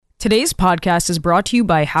Today's podcast is brought to you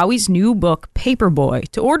by Howie's new book, Paperboy.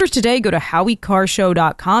 To order today, go to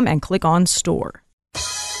howiecarshow.com and click on store.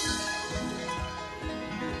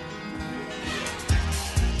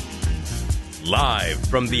 Live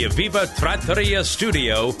from the Aviva Trattoria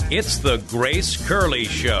studio, it's the Grace Curley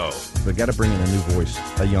Show. They've got to bring in a new voice,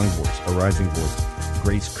 a young voice, a rising voice.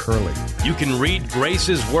 Grace Curley. You can read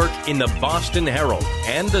Grace's work in the Boston Herald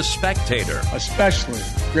and the Spectator. Especially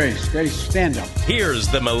Grace. Grace, stand up. Here's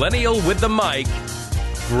the millennial with the mic,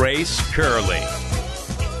 Grace Curley.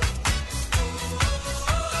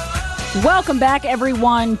 Welcome back,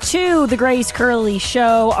 everyone, to the Grace Curley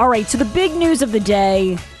Show. All right, so the big news of the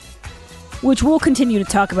day, which we'll continue to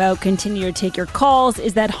talk about, continue to take your calls,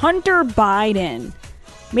 is that Hunter Biden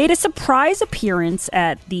made a surprise appearance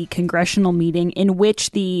at the congressional meeting in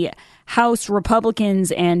which the House Republicans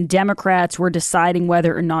and Democrats were deciding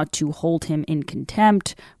whether or not to hold him in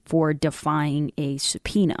contempt for defying a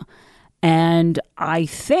subpoena. And I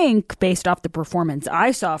think, based off the performance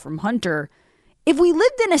I saw from Hunter, if we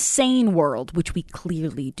lived in a sane world, which we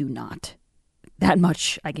clearly do not, that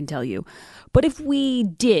much I can tell you, but if we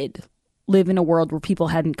did live in a world where people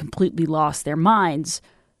hadn't completely lost their minds,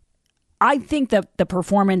 I think that the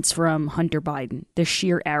performance from Hunter Biden, the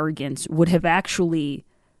sheer arrogance, would have actually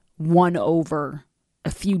won over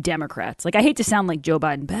a few Democrats. Like, I hate to sound like Joe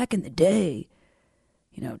Biden back in the day,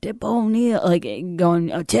 you know, Tip O'Neill, like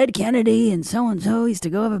going, oh, Ted Kennedy and so used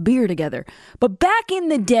to go have a beer together. But back in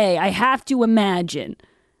the day, I have to imagine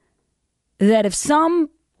that if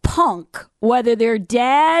some punk, whether their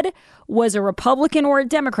dad was a Republican or a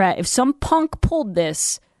Democrat, if some punk pulled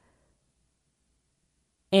this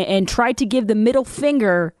and tried to give the middle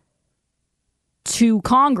finger to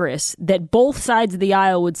Congress, that both sides of the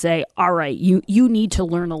aisle would say, all right, you need to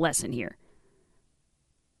learn a lesson here.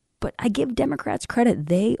 But I give Democrats credit.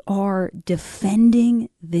 They are defending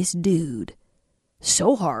this dude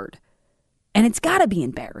so hard. And it's got to be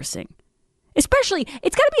embarrassing. It's got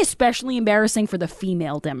to be especially embarrassing for the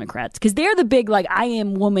female Democrats, because they're the big, like, I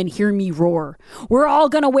am woman, hear me roar. We're all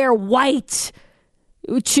going to wear white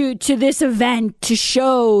to this event to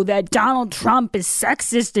show that Donald Trump is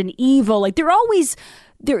sexist and evil. Like, they're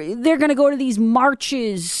going to go to these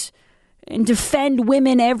marches and defend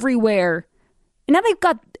women everywhere. And now they've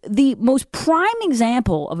got the most prime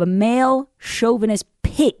example of a male chauvinist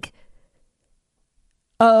pig,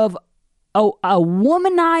 of a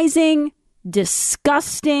womanizing,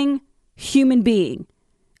 disgusting human being.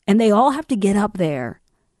 And they all have to get up there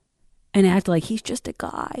and act like he's just a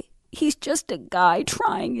guy. He's just a guy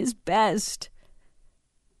trying his best.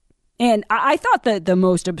 And I thought that the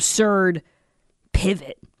most absurd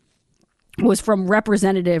pivot was from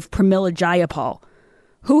Representative Pramila Jayapal,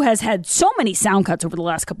 who has had so many sound cuts over the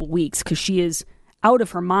last couple of weeks because she is out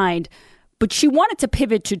of her mind. But she wanted to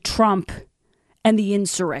pivot to Trump and the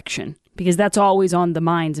insurrection, because that's always on the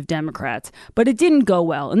minds of Democrats. But it didn't go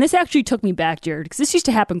well. And this actually took me back, Jared, because this used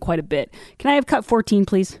to happen quite a bit. Can I have cut 14,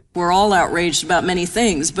 please? We're all outraged about many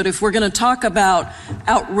things, but if we're going to talk about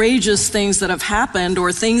outrageous things that have happened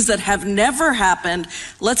or things that have never happened,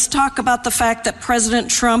 let's talk about the fact that President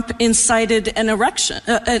Trump incited an erection.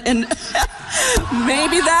 And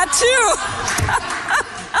maybe that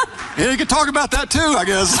too. Yeah, you could talk about that too, I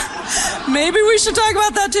guess. Maybe we should talk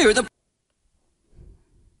about that too.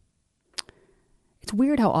 It's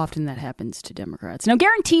weird how often that happens to Democrats. Now,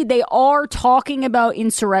 guaranteed, they are talking about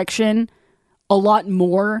insurrection a lot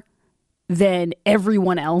more than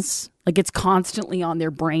everyone else. Like, it's constantly on their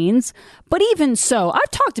brains. But even so, I've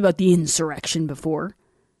talked about the insurrection before.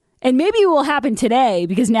 And maybe it will happen today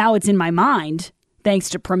because now it's in my mind, thanks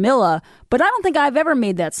to Pramila. But I don't think I've ever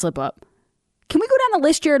made that slip up. Can we go down the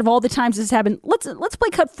list, Jared, of all the times this happened? Let's play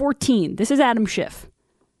cut 14. This is Adam Schiff.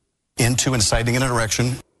 Into inciting an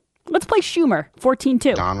erection. Let's play Schumer,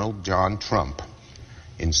 14-2. Donald John Trump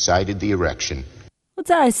incited the erection.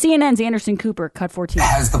 Let's CNN's Anderson Cooper, cut 14.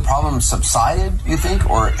 Has the problem subsided, you think,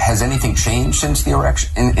 or has anything changed since the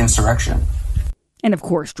insurrection? And, of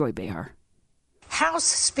course, Joy Behar. House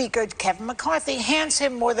Speaker Kevin McCarthy hands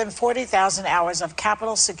him more than 40,000 hours of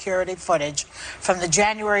Capitol security footage from the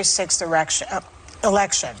January 6th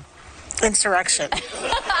insurrection.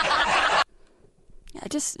 Yeah,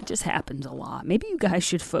 it just happens a lot. Maybe you guys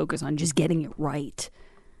should focus on just getting it right.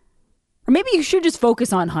 Or maybe you should just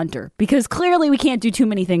focus on Hunter, because clearly we can't do too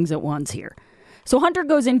many things at once here. So Hunter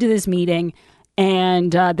goes into this meeting,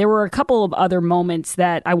 and there were a couple of other moments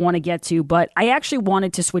that I want to get to, but I actually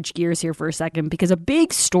wanted to switch gears here for a second because a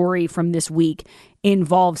big story from this week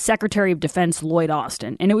involved Secretary of Defense Lloyd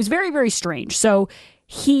Austin, and it was very, very strange. So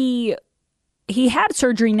he he had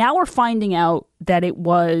surgery. Now we're finding out that it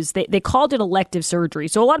was, they called it elective surgery.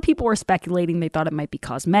 So a lot of people were speculating. They thought it might be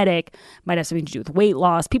cosmetic, might have something to do with weight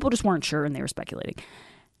loss. People just weren't sure and they were speculating.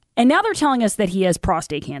 And now they're telling us that he has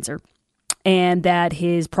prostate cancer and that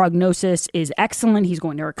his prognosis is excellent. He's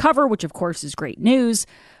going to recover, which of course is great news.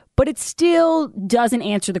 But it still doesn't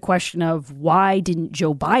answer the question of why didn't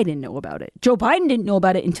Joe Biden know about it? Joe Biden didn't know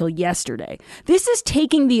about it until yesterday. This is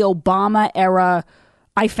taking the Obama era,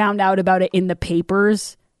 I found out about it in the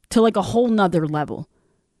papers, to like a whole nother level.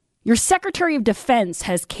 Your Secretary of Defense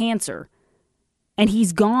has cancer and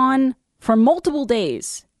he's gone for multiple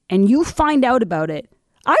days and you find out about it.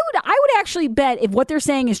 I would actually bet, if what they're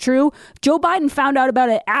saying is true, Joe Biden found out about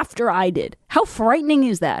it after I did. How frightening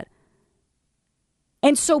is that?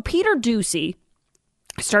 And so Peter Doocy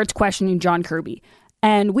starts questioning John Kirby.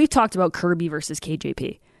 And we've talked about Kirby versus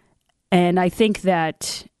KJP. And I think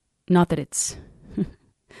that, not that it's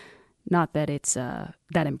that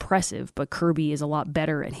impressive, but Kirby is a lot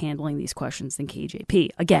better at handling these questions than KJP.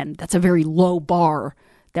 Again, that's a very low bar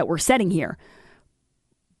that we're setting here.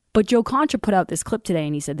 But Joe Concha put out this clip today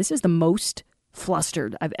and he said, this is the most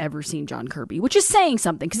flustered I've ever seen John Kirby, which is saying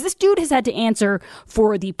something, because this dude has had to answer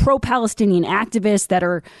for the pro-Palestinian activists that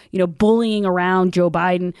are, bullying around Joe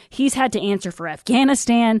Biden. He's had to answer for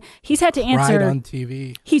Afghanistan. He's had to answer. Cried on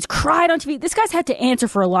TV. He's cried on TV. This guy's had to answer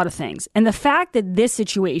for a lot of things. And the fact that this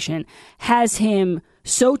situation has him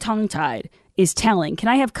so tongue-tied is telling. Can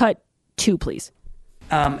I have cut 2, please?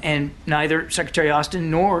 And neither Secretary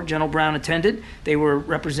Austin nor General Brown attended. They were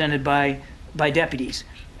represented by deputies.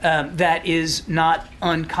 That is not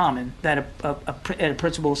uncommon, that at a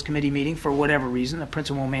principals committee meeting, for whatever reason, a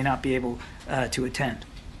principal may not be able to attend.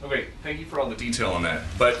 Okay, thank you for all the detail on that.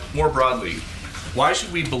 But more broadly, why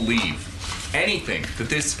should we believe anything that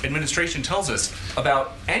this administration tells us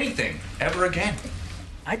about anything ever again?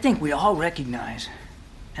 I think we all recognize,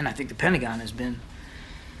 and I think the Pentagon has been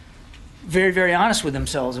very, very honest with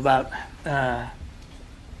themselves about the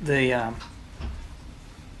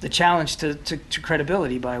challenge to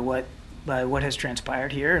credibility by what has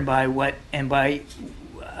transpired here, and by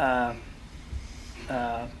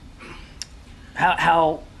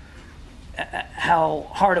how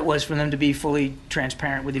hard it was for them to be fully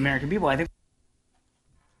transparent with the American people. I think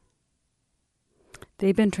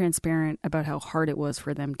they've been transparent about how hard it was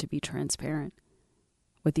for them to be transparent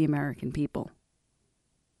with the American people.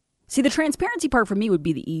 See, the transparency part for me would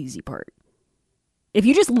be the easy part. If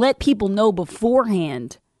you just let people know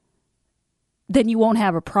beforehand, then you won't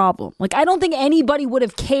have a problem. Like, I don't think anybody would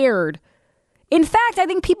have cared. In fact, I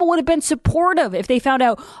think people would have been supportive if they found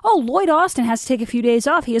out, oh, Lloyd Austin has to take a few days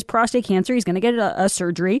off. He has prostate cancer. He's going to get a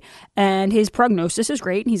surgery, and his prognosis is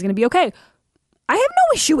great, and he's going to be okay. I have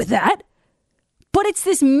no issue with that. But it's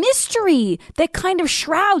this mystery that kind of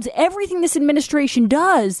shrouds everything this administration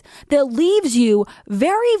does that leaves you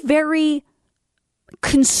very, very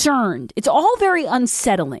concerned. It's all very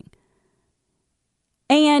unsettling.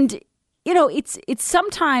 And, it's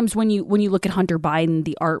sometimes when you look at Hunter Biden,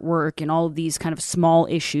 the artwork, and all of these kind of small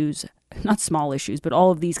issues, not small issues, but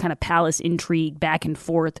all of these kind of palace intrigue back and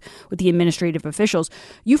forth with the administrative officials,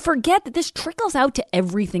 you forget that this trickles out to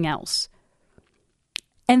everything else.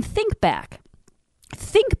 And think back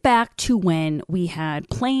to when we had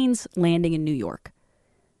planes landing in New York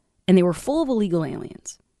and they were full of illegal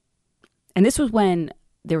aliens. And this was when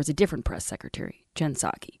there was a different press secretary, Jen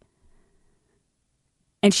Psaki.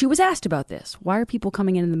 And she was asked about this. Why are people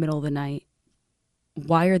coming in the middle of the night?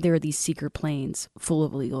 Why are there these secret planes full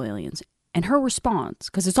of illegal aliens? And her response,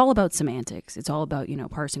 because it's all about semantics, it's all about,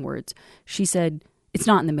 parsing words. She said, it's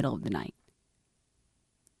not in the middle of the night.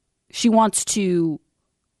 She wants to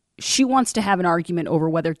have an argument over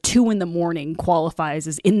whether 2 a.m. qualifies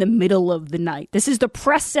as in the middle of the night. This is the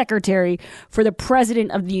press secretary for the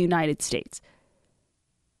president of the United States.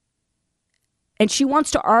 And she wants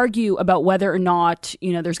to argue about whether or not,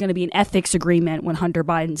 there's going to be an ethics agreement when Hunter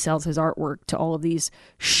Biden sells his artwork to all of these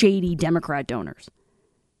shady Democrat donors.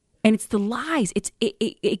 And it's the lies.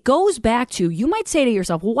 It goes back to, you might say to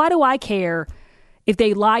yourself, well, why do I care if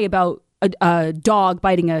they lie about a dog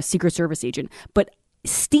biting a Secret Service agent? But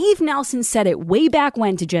Steve Nelson said it way back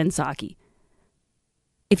when to Jen Psaki.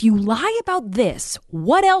 If you lie about this,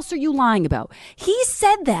 what else are you lying about? He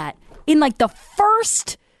said that in like the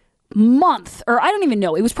first month, or I don't even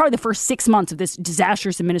know. It was probably the first 6 months of this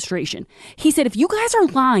disastrous administration. He said, if you guys are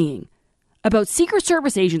lying about Secret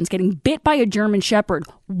Service agents getting bit by a German Shepherd,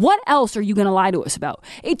 what else are you going to lie to us about?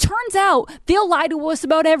 It turns out they'll lie to us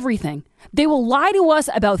about everything. They will lie to us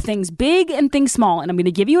about things big and things small. And I'm going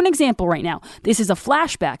to give you an example right now. This is a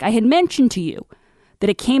flashback. I had mentioned to you that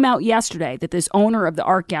it came out yesterday that this owner of the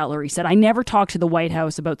art gallery said, I never talked to the White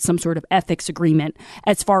House about some sort of ethics agreement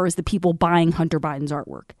as far as the people buying Hunter Biden's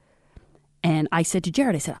artwork. And I said to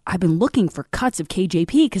Jared, I said, I've been looking for cuts of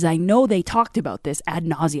KJP because I know they talked about this ad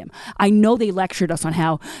nauseum. I know they lectured us on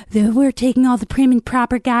how we're taking all the prim and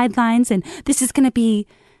proper guidelines and this is going to be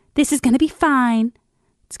fine.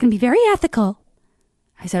 It's going to be very ethical.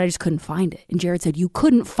 I said, I just couldn't find it. And Jared said, you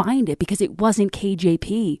couldn't find it because it wasn't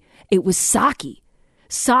KJP. It was Psaki.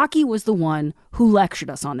 Psaki was the one who lectured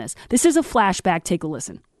us on this. This is a flashback. Take a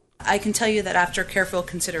listen. I can tell you that after careful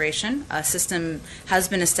consideration, a system has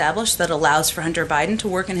been established that allows for Hunter Biden to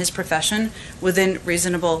work in his profession within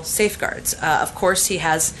reasonable safeguards. Of course, he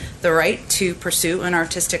has the right to pursue an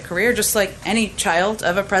artistic career, just like any child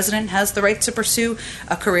of a president has the right to pursue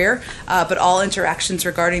a career. But all interactions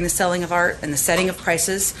regarding the selling of art and the setting of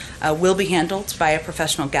prices will be handled by a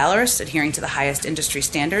professional gallerist adhering to the highest industry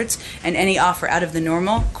standards. And any offer out of the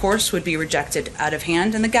normal course would be rejected out of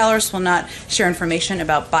hand. And the gallerist will not share information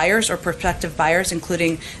about buyers or prospective buyers,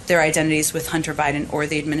 including their identities with Hunter Biden or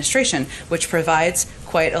the administration, which provides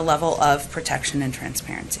quite a level of protection and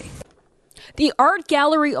transparency. The art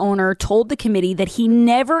gallery owner told the committee that he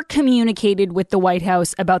never communicated with the White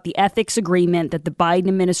House about the ethics agreement that the Biden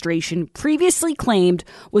administration previously claimed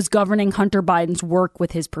was governing Hunter Biden's work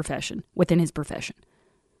within his profession.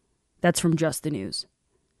 That's from Just the News.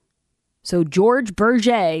 So George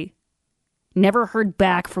Berger never heard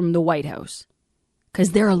back from the White House.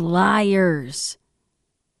 Because they're liars.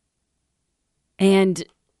 And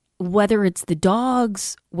whether it's the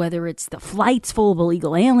dogs, whether it's the flights full of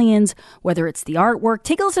illegal aliens, whether it's the artwork,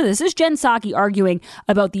 take a listen to this. This is Jen Psaki arguing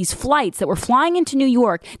about these flights that were flying into New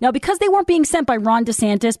York. Now, because they weren't being sent by Ron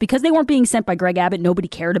DeSantis, because they weren't being sent by Greg Abbott, nobody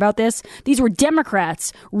cared about this. These were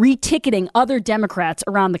Democrats reticketing other Democrats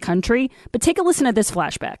around the country. But take a listen to this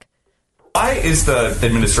flashback. Why is the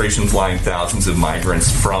administration flying thousands of migrants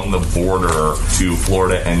from the border to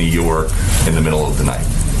Florida and New York in the middle of the night?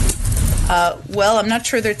 Well, I'm not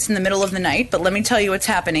sure that it's in the middle of the night, but let me tell you what's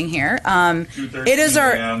happening here. It is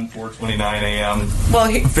our 4:29 a.m. Well,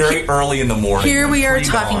 very early in the morning. Here we are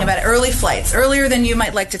talking about early flights, earlier than you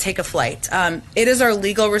might like to take a flight. It is our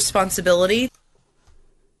legal responsibility.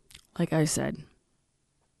 Like I said,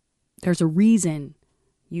 there's a reason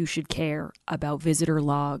you should care about visitor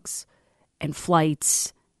logs and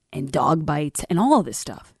flights and dog bites and all of this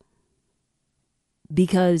stuff.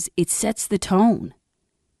 Because it sets the tone.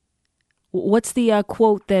 What's the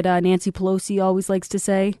quote that Nancy Pelosi always likes to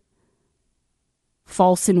say?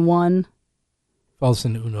 False in one. False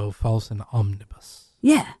in uno, false in omnibus.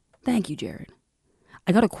 Yeah, thank you, Jared.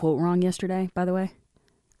 I got a quote wrong yesterday, by the way.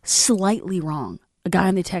 Slightly wrong. A guy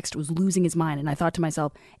in the text was losing his mind, and I thought to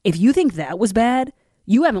myself, if you think that was bad,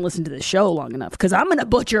 you haven't listened to the show long enough, because I'm going to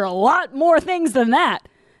butcher a lot more things than that.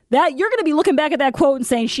 That you're going to be looking back at that quote and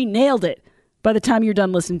saying she nailed it by the time you're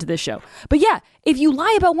done listening to this show. But yeah, if you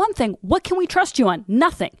lie about one thing, what can we trust you on?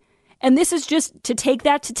 Nothing. And this is just to take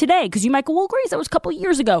that to today, because you might go, well, Grace, that was a couple of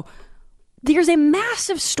years ago. There's a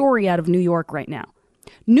massive story out of New York right now.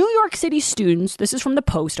 New York City students, this is from the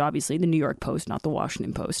Post, obviously, the New York Post, not the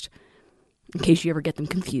Washington Post, in case you ever get them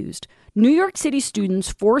confused. New York City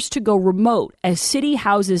students forced to go remote as city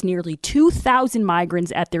houses nearly 2,000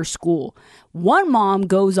 migrants at their school. One mom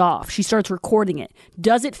goes off. She starts recording it.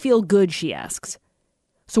 Does it feel good, she asks.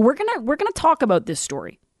 So we're gonna talk about this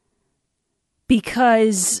story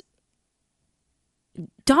because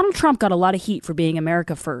Donald Trump got a lot of heat for being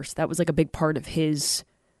America first. That was like a big part of his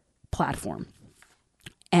platform.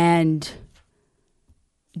 And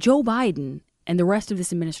Joe Biden and the rest of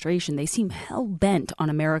this administration, they seem hell-bent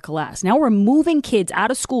on America last. Now we're moving kids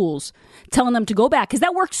out of schools, telling them to go back, because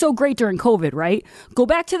that worked so great during COVID, right? Go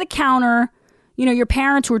back to the counter. You know, your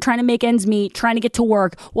parents who are trying to make ends meet, trying to get to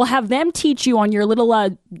work, we'll have them teach you on your little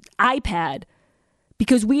iPad,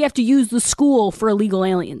 because we have to use the school for illegal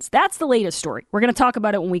aliens. That's the latest story. We're going to talk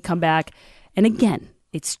about it when we come back. And again,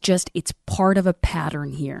 it's part of a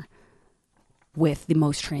pattern here with the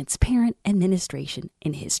most transparent administration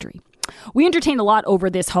in history. We entertained a lot over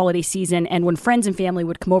this holiday season, and when friends and family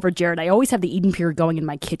would come over, Jared, I always have the Eden period going in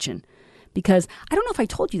my kitchen because I don't know if I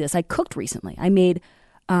told you this. I cooked recently. I made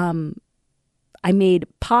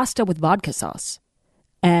pasta with vodka sauce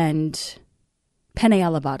and penne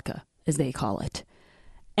alla vodka, as they call it,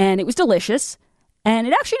 and it was delicious. And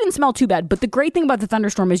it actually didn't smell too bad. But the great thing about the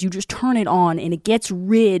thunderstorm is you just turn it on and it gets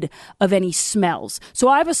rid of any smells. So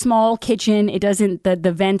I have a small kitchen. It doesn't,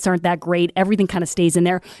 the vents aren't that great. Everything kind of stays in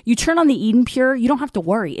there. You turn on the Eden Pure, you don't have to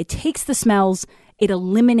worry. It takes the smells. It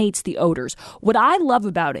eliminates the odors. What I love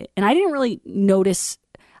about it, and I didn't really notice,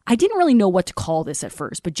 I didn't really know what to call this at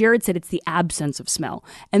first, but Jared said it's the absence of smell.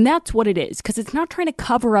 And that's what it is, because it's not trying to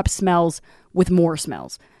cover up smells with more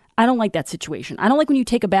smells. I don't like that situation. I don't like when you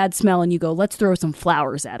take a bad smell and you go, let's throw some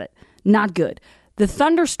flowers at it. Not good. The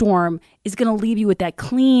thunderstorm is going to leave you with that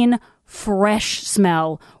clean, fresh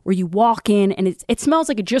smell where you walk in and it smells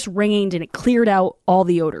like it just rained and it cleared out all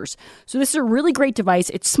the odors. So this is a really great device.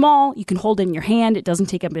 It's small. You can hold it in your hand. It doesn't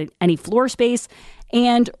take up any floor space.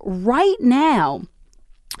 And right now,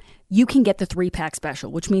 you can get the 3-pack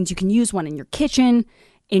special, which means you can use one in your kitchen,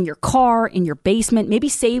 in your car, in your basement. Maybe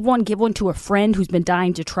save one, give one to a friend who's been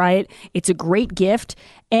dying to try it. It's a great gift.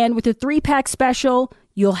 And with the 3-pack special,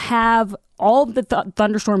 you'll have all of the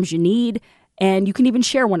thunderstorms you need, and you can even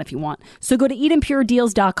share one if you want. So go to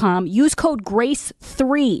EdenPureDeals.com, use code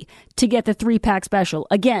GRACE3 to get the 3-pack special.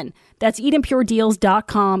 Again, that's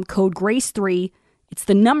EdenPureDeals.com, code GRACE3. It's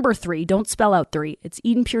the number 3, don't spell out 3. It's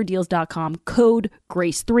EdenPureDeals.com, code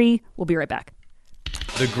GRACE3. We'll be right back.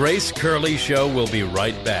 The Grace Curley Show will be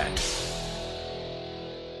right back.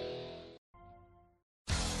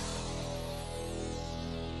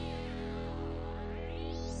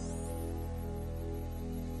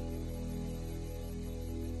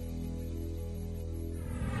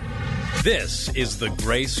 This is the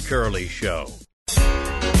Grace Curley Show.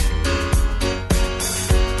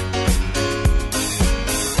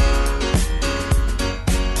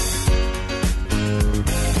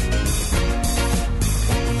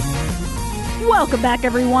 Welcome back,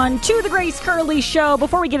 everyone, to the Grace Curley Show.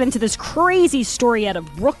 Before we get into this crazy story out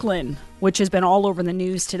of Brooklyn, which has been all over the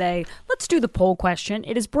news today, let's do the poll question.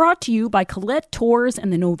 It is brought to you by Colette Tours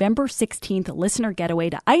and the November 16th listener getaway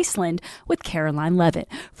to Iceland with Caroline Levitt.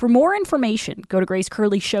 For more information, go to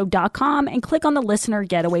gracecurleyshow.com and click on the listener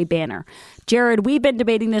getaway banner. Jared, we've been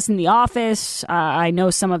debating this in the office. I know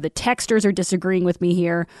some of the texters are disagreeing with me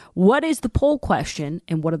here. What is the poll question,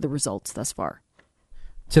 and what are the results thus far?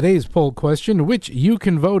 Today's poll question, which you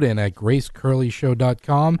can vote in at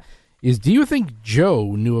gracecurleyshow.com, is: do you think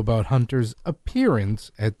Joe knew about Hunter's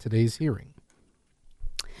appearance at today's hearing?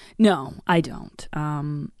 No, I don't.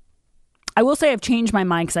 I will say I've changed my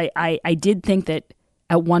mind, because I did think that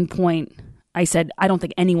at one point I said I don't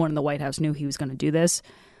think anyone in the White House knew he was going to do this.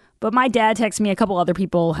 But my dad texted me. A couple other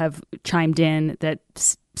people have chimed in that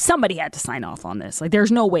somebody had to sign off on this. Like,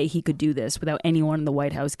 there's no way he could do this without anyone in the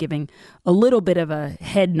White House giving a little bit of a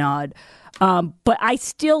head nod. But I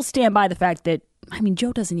still stand by the fact that, I mean,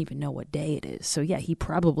 Joe doesn't even know what day it is. So, yeah, he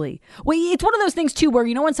probably... Well, it's one of those things, too, where,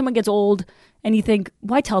 you know, when someone gets old and you think,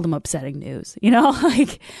 why tell them upsetting news? You know,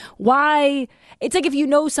 like, why... It's like if you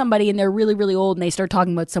know somebody and they're really, really old and they start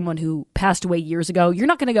talking about someone who passed away years ago, you're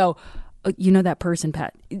not going to go, you know that person,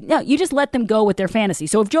 Pat. No, you just let them go with their fantasy.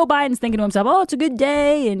 So if Joe Biden's thinking to himself, oh, it's a good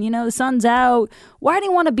day and, you know, the sun's out, why do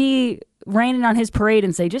you want to be raining on his parade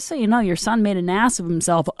and say, just so you know, your son made an ass of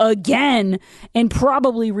himself again and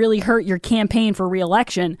probably really hurt your campaign for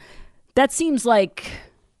re-election? That seems like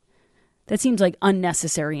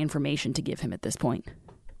unnecessary information to give him at this point.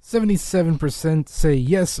 77% say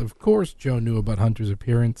yes, of course Joe knew about Hunter's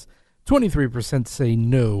appearance. 23% say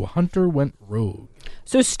no, Hunter went rogue.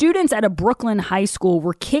 So students at a Brooklyn high school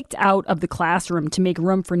were kicked out of the classroom to make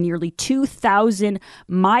room for nearly 2,000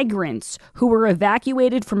 migrants who were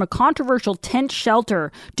evacuated from a controversial tent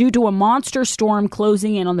shelter due to a monster storm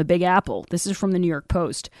closing in on the Big Apple. This is from the New York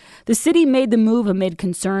Post. The city made the move amid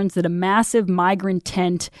concerns that a massive migrant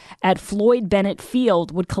tent at Floyd Bennett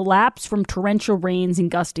Field would collapse from torrential rains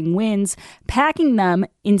and gusting winds, packing them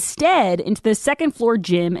instead into the second-floor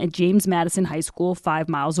gym at James Madison High School 5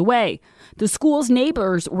 miles away. The school's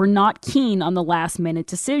neighbors were not keen on the last-minute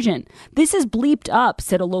decision. This is bleeped up,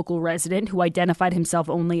 said a local resident who identified himself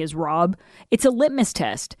only as Rob. It's a litmus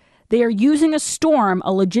test. They are using a storm,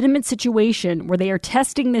 a legitimate situation, where they are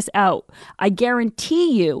testing this out. I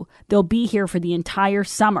guarantee you they'll be here for the entire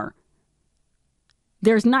summer.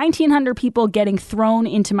 There's 1,900 people getting thrown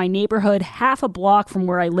into my neighborhood, half a block from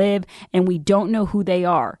where I live, and we don't know who they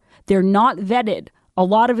are. They're not vetted. A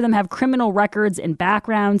lot of them have criminal records and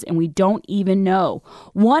backgrounds, and we don't even know.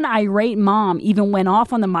 One irate mom even went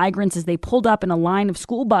off on the migrants as they pulled up in a line of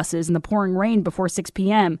school buses in the pouring rain before 6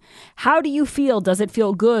 p.m. How do you feel? Does it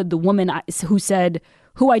feel good? The woman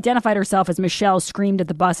who identified herself as Michelle screamed at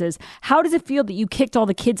the buses. How does it feel that you kicked all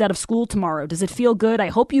the kids out of school tomorrow? Does it feel good? I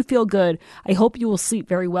hope you feel good. I hope you will sleep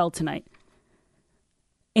very well tonight.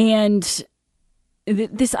 And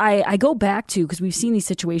this I go back to, because we've seen these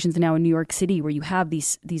situations now in New York City where you have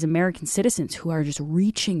these American citizens who are just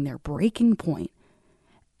reaching their breaking point,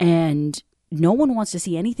 and no one wants to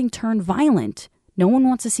see anything turn violent. No one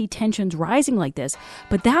wants to see tensions rising like this.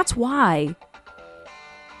 But that's why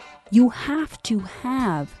You have to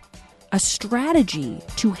have a strategy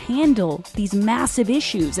to handle these massive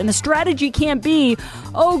issues. And the strategy can't be,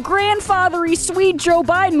 oh, grandfathery sweet Joe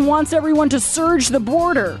Biden wants everyone to surge the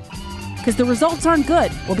border. Because the results aren't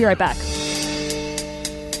good. We'll be right back.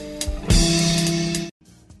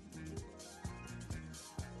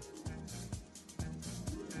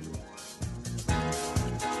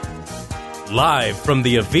 Live from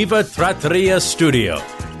the Aviva Trattoria studio.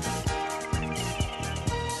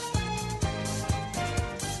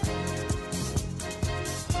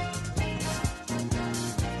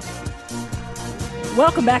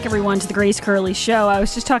 Welcome back, everyone, to the Grace Curley Show. I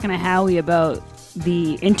was just talking to Howie about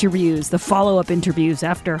the interviews, the follow-up interviews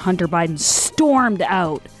after Hunter Biden stormed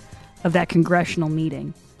out of that congressional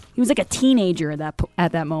meeting. He was like a teenager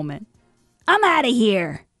at that moment. I'm out of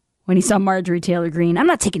here. When he saw Marjorie Taylor Greene, I'm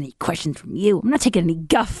not taking any questions from you. I'm not taking any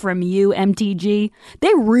guff from you, MTG.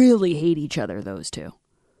 They really hate each other, those two.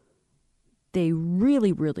 They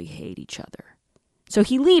really, really hate each other. So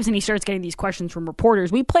he leaves and he starts getting these questions from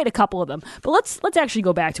reporters. We played a couple of them, but let's actually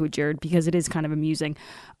go back to it, Jared, because it is kind of amusing.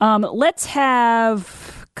 Let's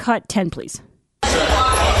have cut 10, please.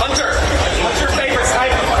 Hunter, what's your favorite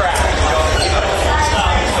type of crack?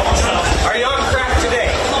 Are you on crack today?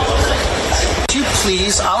 Would you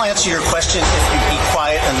please, I'll answer your question if you be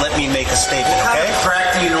quiet and let me make a statement, okay? What kind of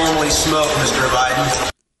crack do you normally smoke, Mr.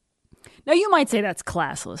 Biden? Now, you might say that's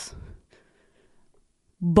classless,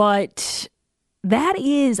 but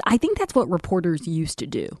I think that's what reporters used to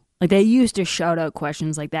do. Like, they used to shout out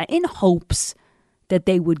questions like that in hopes that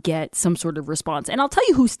they would get some sort of response. And I'll tell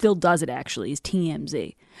you who still does it, actually, is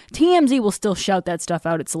TMZ. TMZ will still shout that stuff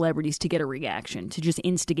out at celebrities to get a reaction, to just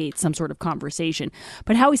instigate some sort of conversation.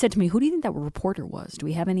 But Howie said to me, who do you think that reporter was? Do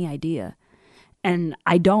we have any idea? And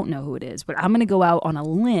I don't know who it is, but I'm going to go out on a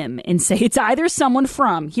limb and say it's either someone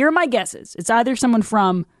from, here are my guesses, it's either someone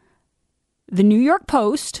from the New York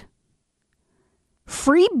Post,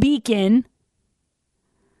 Free Beacon,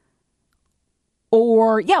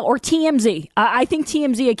 or TMZ. I think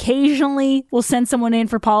TMZ occasionally will send someone in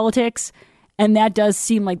for politics, and that does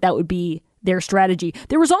seem like that would be their strategy.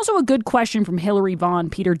 There was also a good question from Hillary Vaughn,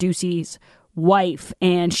 Peter Doocy's wife,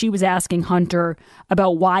 and she was asking Hunter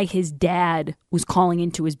about why his dad was calling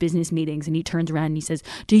into his business meetings, and he turns around and he says,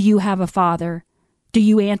 do you have a father? Do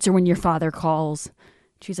you answer when your father calls?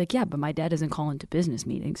 She's like, yeah, but my dad doesn't call into business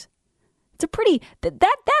meetings. It's a pretty,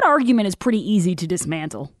 that argument is pretty easy to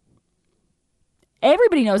dismantle.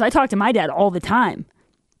 Everybody knows I talk to my dad all the time.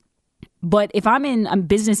 But if I'm in a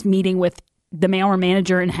business meeting with the mailroom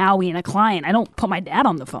manager and Howie and a client, I don't put my dad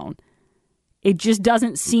on the phone. It just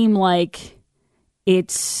doesn't seem like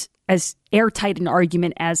it's as airtight an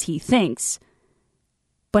argument as he thinks.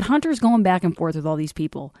 But Hunter's going back and forth with all these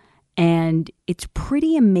people. And it's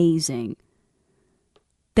pretty amazing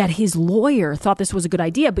that his lawyer thought this was a good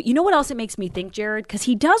idea. But you know what else it makes me think, Jared? Because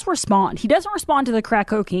he does respond. He doesn't respond to the crack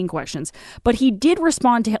cocaine questions, but he did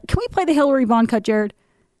respond to... Can we play the Hillary Vaughn cut, Jared?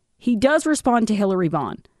 He does respond to Hillary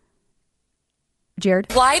Vaughn.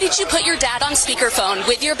 Jared? Why did you put your dad on speakerphone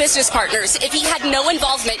with your business partners if he had no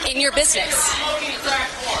involvement in your business?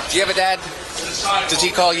 Do you have a dad? Does he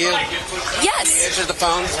call you? Yes. Answer the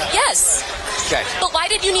phone? Yes. Okay. But why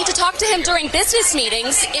did you need to talk to him during business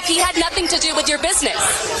meetings if he had nothing to do with your business?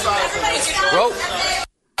 Bro,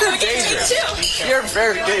 you're dangerous. You're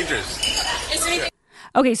very dangerous.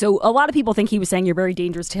 Okay, so a lot of people think he was saying you're very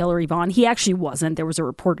dangerous to Hillary Vaughn. He actually wasn't. There was a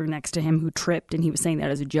reporter next to him who tripped, and he was saying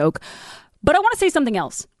that as a joke. But I want to say something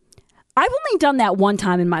else. I've only done that one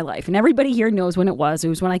time in my life, and everybody here knows when it was. It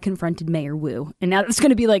was when I confronted Mayor Wu. And now it's going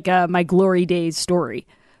to be like my glory days story.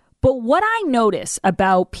 But what I notice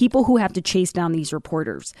about people who have to chase down these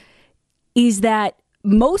reporters is that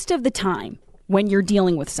most of the time when you're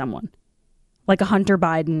dealing with someone, like a Hunter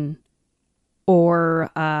Biden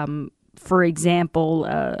or, for example,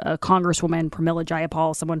 a Congresswoman, Pramila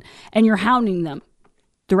Jayapal, someone, and you're hounding them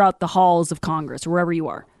throughout the halls of Congress or wherever you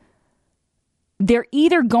are, they're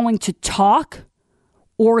either going to talk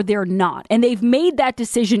or they're not. And they've made that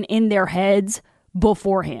decision in their heads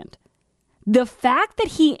beforehand. The fact that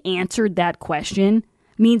he answered that question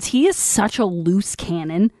means he is such a loose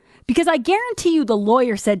cannon, because I guarantee you the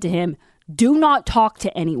lawyer said to him, do not talk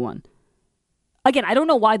to anyone. Again, I don't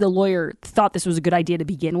know why the lawyer thought this was a good idea to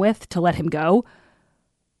begin with, to let him go.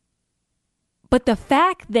 But the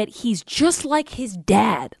fact that he's just like his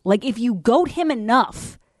dad, like if you goad him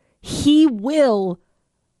enough, he will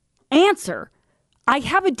answer. I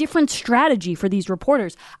have a different strategy for these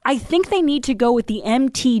reporters. I think they need to go with the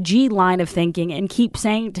MTG line of thinking and keep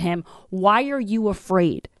saying to him, why are you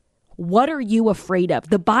afraid? What are you afraid of?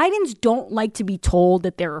 The Bidens don't like to be told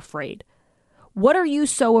that they're afraid. What are you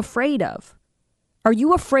so afraid of? Are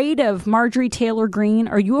you afraid of Marjorie Taylor Greene?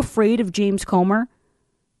 Are you afraid of James Comer?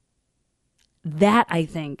 That, I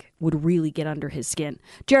think, would really get under his skin.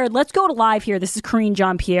 Jared, let's go to live here. This is Karine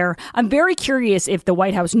Jean-Pierre. I'm very curious if the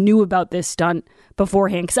White House knew about this stunt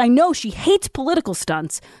beforehand, because I know she hates political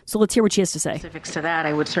stunts. So let's hear what she has to say. Specifics to that,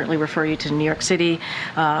 I would certainly refer you to New York City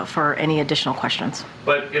for any additional questions.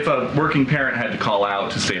 But if a working parent had to call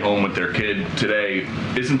out to stay home with their kid today,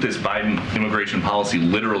 isn't this Biden immigration policy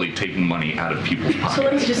literally taking money out of people's pockets?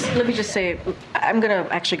 So let me just say, I'm going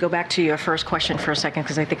to actually go back to your first question for a second,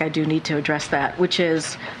 because I think I do need to address that, which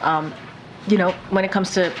is, when it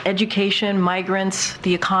comes to education, migrants,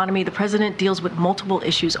 the economy, the president deals with multiple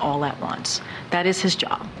issues all at once. That is his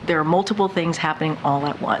job. There are multiple things happening all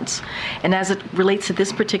at once. And as it relates to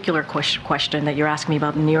this particular question that you're asking me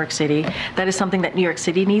about New York City, that is something that New York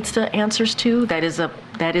City needs to answers to. That is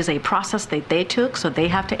a process that they took, so they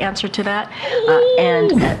have to answer to that.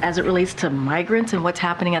 And as it relates to migrants and what's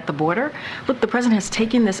happening at the border, look, the president has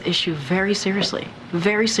taken this issue very seriously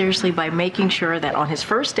by making sure that on his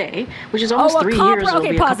first day, which is almost 3 years.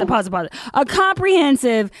 Okay, pause it. A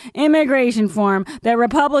comprehensive immigration form that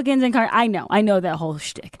Republicans and I know that whole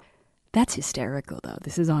shtick. That's hysterical, though.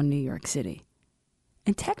 This is on New York City.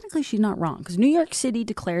 And technically, she's not wrong, because New York City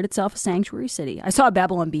declared itself a sanctuary city. I saw a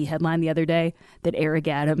Babylon Bee headline the other day that Eric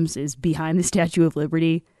Adams is behind the Statue of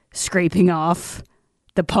Liberty, scraping off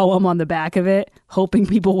the poem on the back of it, hoping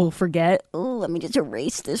people will forget. Oh, let me just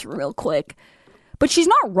erase this real quick. But she's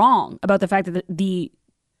not wrong about the fact that the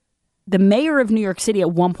mayor of New York City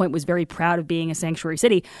at one point was very proud of being a sanctuary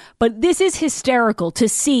city. But this is hysterical to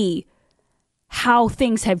see how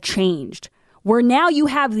things have changed, where now you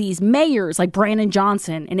have these mayors like Brandon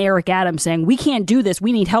Johnson and Eric Adams saying, we can't do this,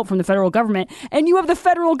 we need help from the federal government. And you have the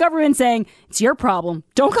federal government saying, it's your problem.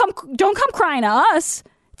 Don't come crying to us.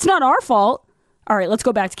 It's not our fault. All right, let's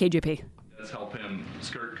go back to KJP. Does help him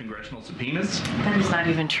skirt congressional subpoenas? That is not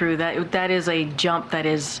even true. That is a jump that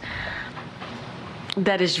is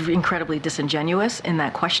incredibly disingenuous in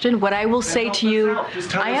that question. What I will say to you,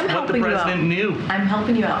 I am helping you out. I'm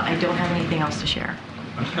helping you out. I don't have anything else to share.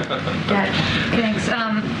 Thanks.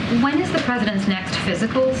 When is the president's next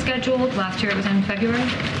physical scheduled? Last year it was in February.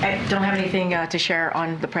 I don't have anything to share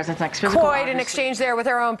on the president's next physical. Quite an exchange there with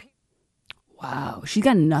her own. Wow, she's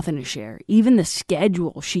got nothing to share. Even the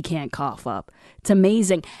schedule she can't cough up. It's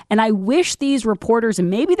amazing. And I wish these reporters,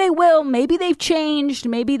 and maybe they will, maybe they've changed,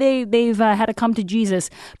 maybe they've had to come to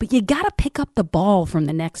Jesus, but you got to pick up the ball from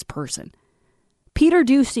the next person. Peter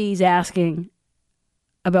Ducey's asking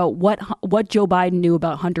about what Joe Biden knew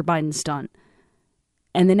about Hunter Biden's stunt.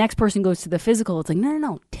 And the next person goes to the physical. It's like,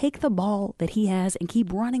 no. Take the ball that he has and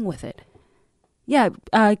keep running with it. Yeah,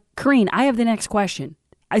 Karine, I have the next question.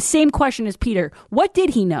 Same question as Peter. What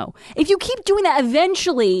did he know? If you keep doing that,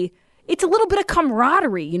 eventually it's a little bit of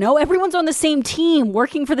camaraderie, Everyone's on the same team,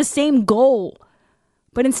 working for the same goal.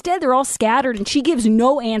 But instead, they're all scattered, and she gives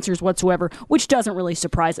no answers whatsoever, which doesn't really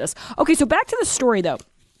surprise us. Okay, so back to the story, though.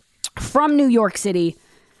 From New York City,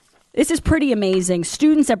 this is pretty amazing.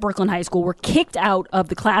 Students at Brooklyn High School were kicked out of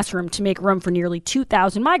the classroom to make room for nearly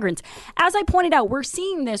 2,000 migrants. As I pointed out, we're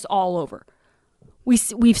seeing this all over.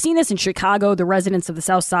 We've seen this in Chicago. The residents of the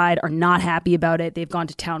South Side are not happy about it. They've gone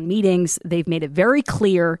to town meetings. They've made it very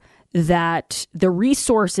clear that the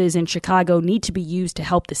resources in Chicago need to be used to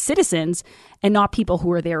help the citizens and not people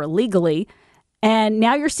who are there illegally. And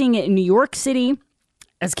now you're seeing it in New York City.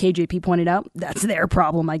 As KJP pointed out, that's their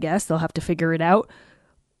problem, I guess. They'll have to figure it out.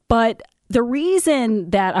 But the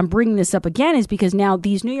reason that I'm bringing this up again is because now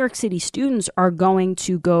these New York City students are going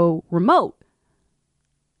to go remote.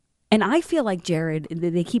 And I feel like, Jared,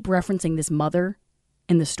 they keep referencing this mother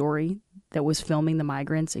in the story that was filming the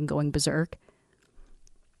migrants and going berserk.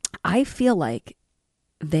 I feel like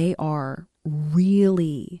they are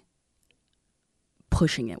really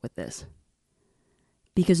pushing it with this.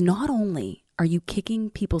 Because not only are you kicking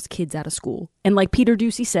people's kids out of school, and like Peter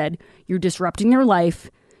Ducey said, you're disrupting their life,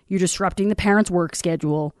 you're disrupting the parents' work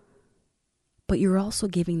schedule, but you're also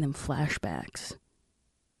giving them flashbacks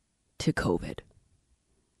to COVID.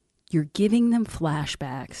 You're giving them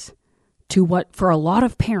flashbacks to what, for a lot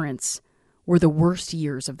of parents, were the worst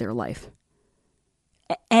years of their life.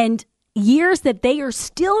 And years that they are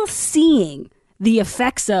still seeing the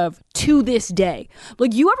effects of to this day.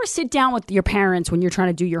 Like, you ever sit down with your parents when you're trying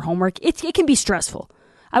to do your homework? It can be stressful.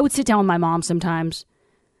 I would sit down with my mom sometimes.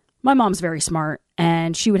 My mom's very smart,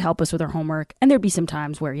 and she would help us with our homework. And there'd be some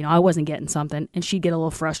times where, I wasn't getting something, and she'd get a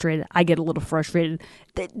little frustrated. I get a little frustrated.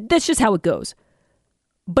 That's just how it goes.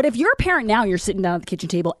 But if you're a parent now, you're sitting down at the kitchen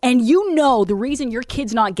table and you know the reason your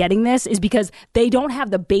kid's not getting this is because they don't have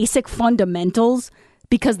the basic fundamentals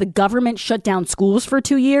because the government shut down schools for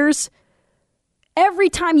 2 years. Every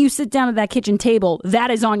time you sit down at that kitchen table, that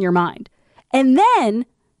is on your mind. And then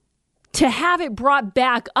to have it brought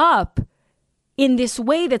back up in this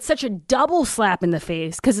way that's such a double slap in the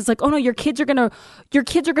face, because it's like, oh no, your kids are gonna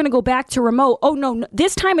go back to remote. Oh no,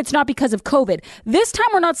 this time it's not because of COVID. This time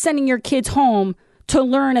we're not sending your kids home to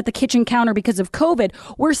learn at the kitchen counter because of COVID.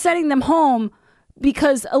 We're sending them home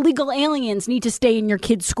because illegal aliens need to stay in your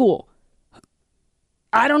kid's school.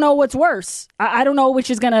 I don't know what's worse. I don't know which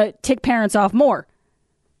is going to tick parents off more.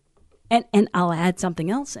 And I'll add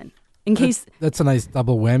something else in case. That's a nice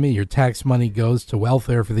double whammy. Your tax money goes to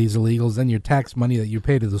welfare for these illegals, and your tax money that you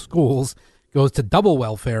pay to the schools goes to double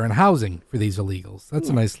welfare and housing for these illegals. That's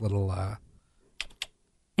a nice little...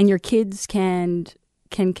 And your kids can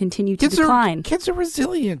continue to decline. Kids are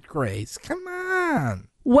resilient, Grace. Come on.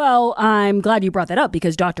 Well, I'm glad you brought that up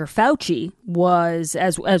because Dr. Fauci was,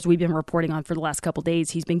 as we've been reporting on for the last couple of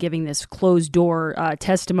days, he's been giving this closed-door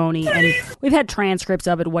testimony, and we've had transcripts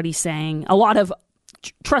of it, what he's saying. A lot of,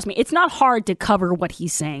 trust me, it's not hard to cover what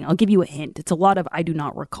he's saying. I'll give you a hint. It's a lot of I do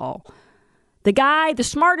not recall. The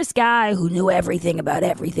smartest guy who knew everything about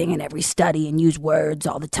everything and every study and used words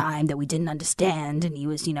all the time that we didn't understand, and he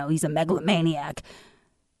was, he's a megalomaniac.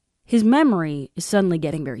 His memory is suddenly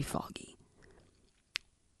getting very foggy.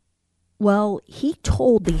 Well, he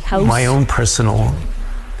told the House... My own personal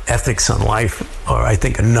ethics on life are, I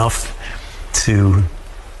think, enough to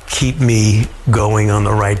keep me going on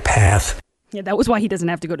the right path. Yeah, that was why he doesn't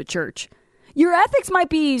have to go to church. Your ethics might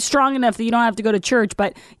be strong enough that you don't have to go to church,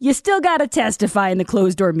 but you still got to testify in the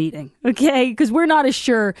closed-door meeting, okay? Because we're not as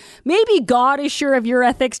sure. Maybe God is sure of your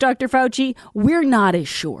ethics, Dr. Fauci. We're not as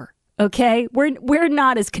sure, okay? We're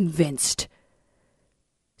not as convinced.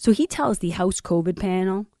 So he tells the House COVID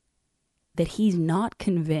panel that he's not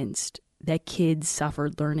convinced that kids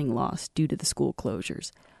suffered learning loss due to the school closures.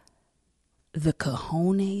 The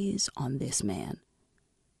cojones on this man.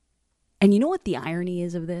 And you know what the irony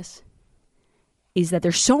is of this? Is that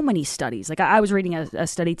there's so many studies. Like I was reading a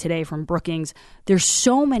study today from Brookings. There's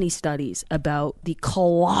so many studies about the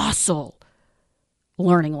colossal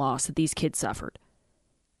learning loss that these kids suffered.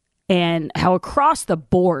 And how across the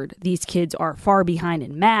board, these kids are far behind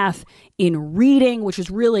in math, in reading, which is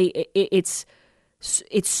really, it's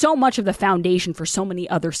so much of the foundation for so many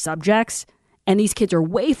other subjects. And these kids are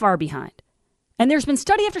way far behind. And there's been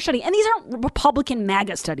study after study. And these aren't Republican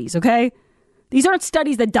MAGA studies, okay? These aren't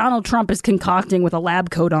studies that Donald Trump is concocting with a lab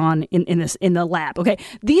coat on in the lab, okay?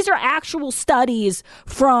 These are actual studies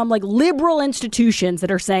from like liberal institutions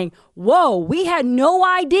that are saying, whoa, we had no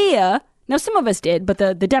idea. Now, some of us did, but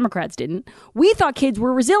the Democrats didn't. We thought kids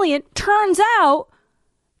were resilient. Turns out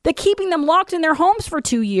that keeping them locked in their homes for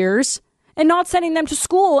 2 years and not sending them to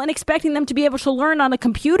school and expecting them to be able to learn on a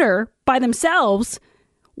computer by themselves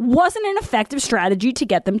wasn't an effective strategy to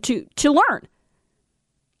get them to learn.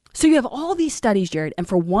 So you have all these studies, Jared, and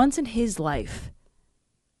for once in his life,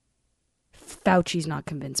 Fauci's not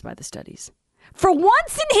convinced by the studies. For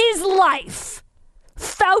once in his life,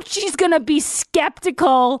 Fauci's going to be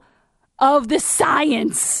skeptical of the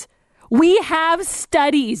science. We have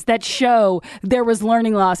studies that show there was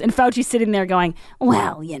learning loss, and Fauci's sitting there going,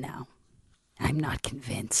 well, I'm not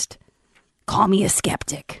convinced. Call me a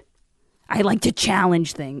skeptic. I like to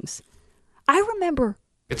challenge things. I remember...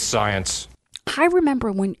 It's science. I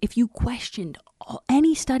remember if you questioned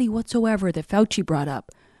any study whatsoever that Fauci brought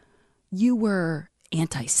up, you were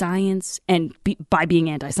anti-science. And by being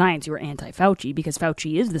anti-science, you were anti-Fauci because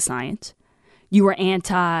Fauci is the science. You were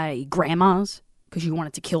anti-grandmas because you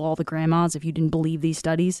wanted to kill all the grandmas if you didn't believe these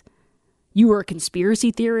studies. You were a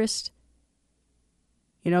conspiracy theorist.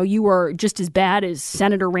 You were just as bad as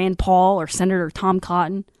Senator Rand Paul or Senator Tom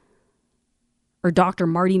Cotton or Dr.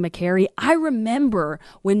 Marty McCary. I remember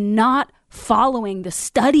when not following the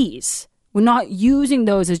studies, when not using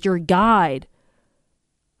those as your guide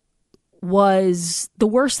was the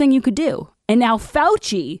worst thing you could do. And now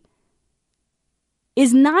Fauci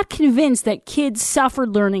is not convinced that kids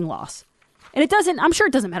suffered learning loss. And I'm sure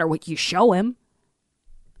it doesn't matter what you show him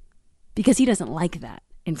because he doesn't like that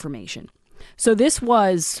information. So this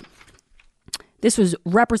was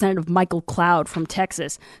Representative Michael Cloud from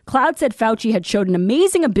Texas. Cloud said Fauci had showed an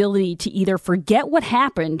amazing ability to either forget what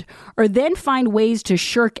happened or then find ways to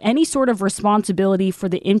shirk any sort of responsibility for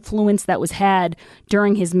the influence that was had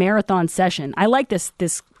during his marathon session. I like this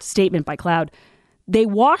statement by Cloud. They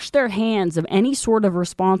wash their hands of any sort of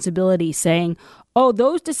responsibility, saying, oh,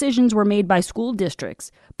 those decisions were made by school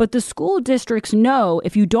districts. But the school districts know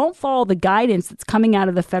if you don't follow the guidance that's coming out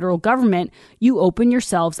of the federal government, you open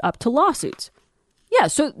yourselves up to lawsuits. Yeah,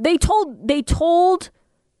 so they set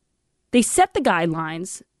the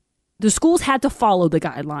guidelines. The schools had to follow the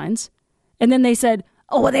guidelines. And then they said,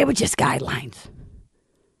 oh, well, they were just guidelines.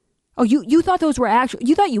 Oh, you thought those were actual?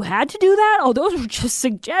 You thought you had to do that? Oh, those were just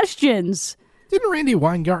suggestions. Didn't Randy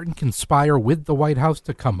Weingarten conspire with the White House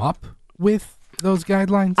to come up with those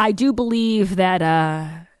guidelines? I do believe that,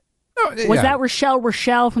 was that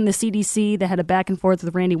Rochelle from the CDC that had a back and forth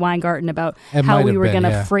with Randy Weingarten about how we were going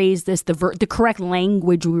to phrase this, the correct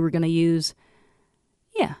language we were going to use?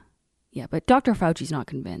 Yeah. Yeah, but Dr. Fauci's not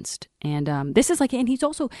convinced. And this is like, and he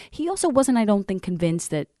also wasn't, I don't think, convinced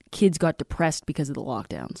that kids got depressed because of the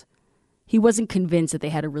lockdowns. He wasn't convinced that they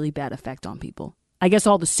had a really bad effect on people. I guess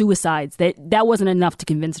all the suicides, that wasn't enough to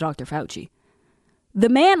convince Dr. Fauci. The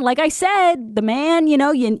man, like I said,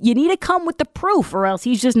 you need to come with the proof or else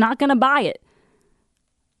he's just not going to buy it.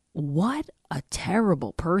 What a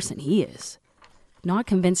terrible person he is. Not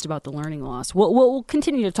convinced about the learning loss. We'll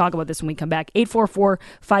continue to talk about this when we come back.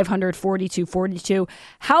 844-500-4242.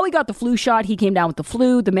 Howie got the flu shot. He came down with the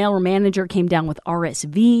flu. The mailroom manager came down with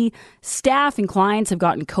RSV. Staff and clients have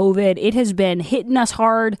gotten COVID. It has been hitting us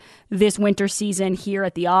hard this winter season here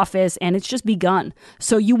at the office, and it's just begun.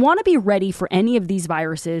 So you want to be ready for any of these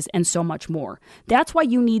viruses and so much more. That's why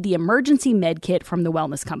you need the emergency med kit from the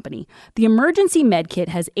Wellness Company. The emergency med kit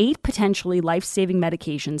has 8 potentially life-saving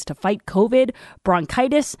medications to fight COVID,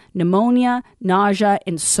 bronchitis, pneumonia, nausea,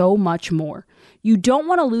 and so much more. You don't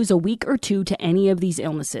want to lose a week or two to any of these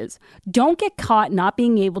illnesses. Don't get caught not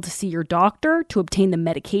being able to see your doctor to obtain the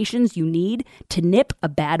medications you need to nip a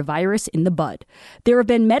bad virus in the bud. There have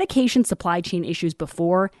been medication supply chain issues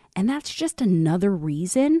before, and that's just another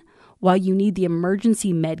reason why you need the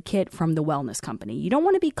emergency med kit from the Wellness Company. You don't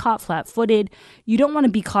want to be caught flat-footed. You don't want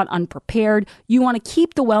to be caught unprepared. You want to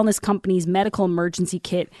keep the Wellness Company's medical emergency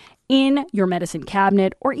kit in your medicine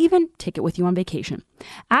cabinet or even take it with you on vacation.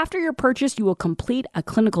 After your purchase, you will complete a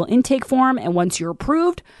clinical intake form, and once you're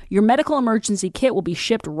approved, your medical emergency kit will be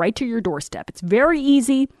shipped right to your doorstep. It's very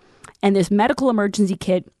easy, and this medical emergency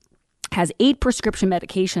kit has 8 prescription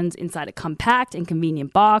medications inside a compact and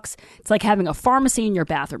convenient box. It's like having a pharmacy in your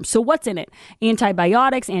bathroom. So what's in it?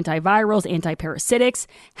 Antibiotics, antivirals, antiparasitics,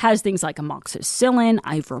 has things like amoxicillin,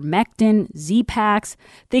 ivermectin, Z-Paks,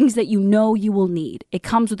 things that you know you will need. It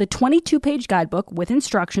comes with a 22-page guidebook with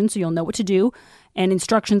instructions so you'll know what to do, and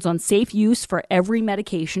instructions on safe use for every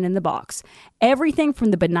medication in the box. Everything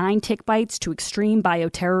from the benign tick bites to extreme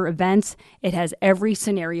bioterror events, it has every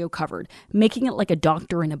scenario covered, making it like a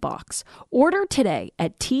doctor in a box. Order today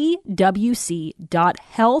at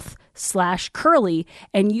twc.health/Curley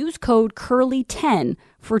and use code Curley10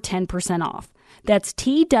 for 10% off. That's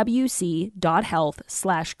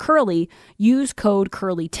twc.health/Curley. Use code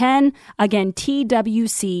Curley10. Again,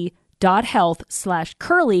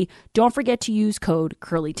 twc.health/Curley. Don't forget to use code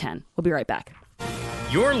Curley10. We'll be right back.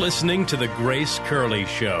 You're listening to The Grace Curley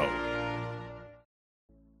Show.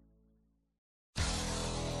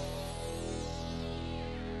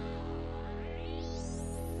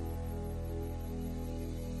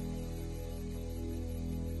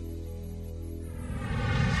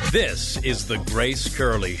 This is The Grace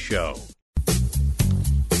Curley Show.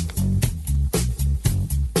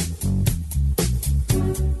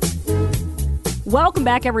 Welcome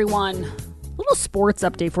back, everyone. A little sports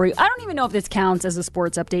update for you. I don't even know if this counts as a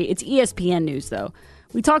sports update. It's ESPN news, though.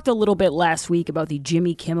 We talked a little bit last week about the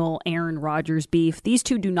Jimmy Kimmel-Aaron Rodgers beef. These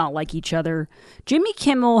two do not like each other. Jimmy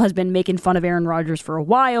Kimmel has been making fun of Aaron Rodgers for a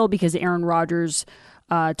while because Aaron Rodgers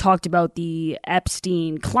talked about the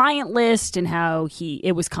Epstein client list and how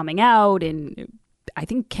it was coming out. And I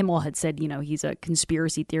think Kimmel had said, he's a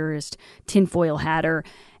conspiracy theorist, tinfoil hatter.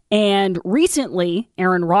 And recently,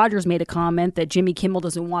 Aaron Rodgers made a comment that Jimmy Kimmel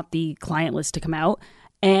doesn't want the client list to come out.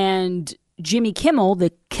 And Jimmy Kimmel,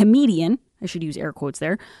 the comedian, I should use air quotes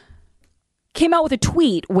there, came out with a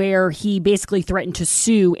tweet where he basically threatened to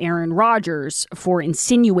sue Aaron Rodgers for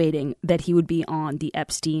insinuating that he would be on the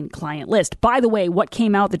Epstein client list. By the way, what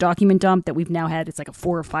came out, the document dump that we've now had, it's like a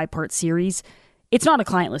 4 or 5 part series. It's not a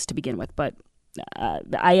client list to begin with, but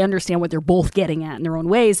I understand what they're both getting at in their own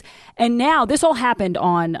ways. And now this all happened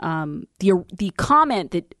on the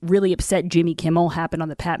comment that really upset Jimmy Kimmel happened on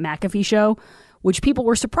the Pat McAfee show, which people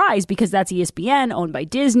were surprised because that's ESPN, owned by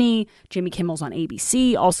Disney. Jimmy Kimmel's on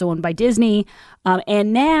ABC, also owned by Disney.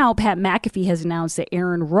 And now Pat McAfee has announced that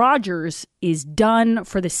Aaron Rodgers is done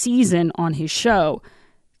for the season on his show.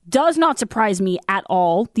 does not surprise me at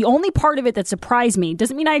all. The only part of it that surprised me,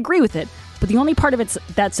 doesn't mean I agree with it, but the only part of it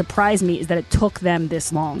that surprised me is that it took them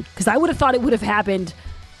this long. Because I would have thought it would have happened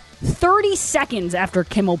 30 seconds after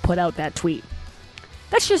Kimmel put out that tweet.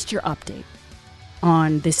 That's just your update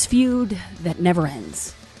on this feud that never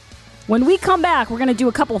ends. When we come back, we're going to do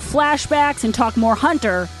a couple flashbacks and talk more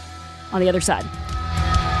Hunter on the other side.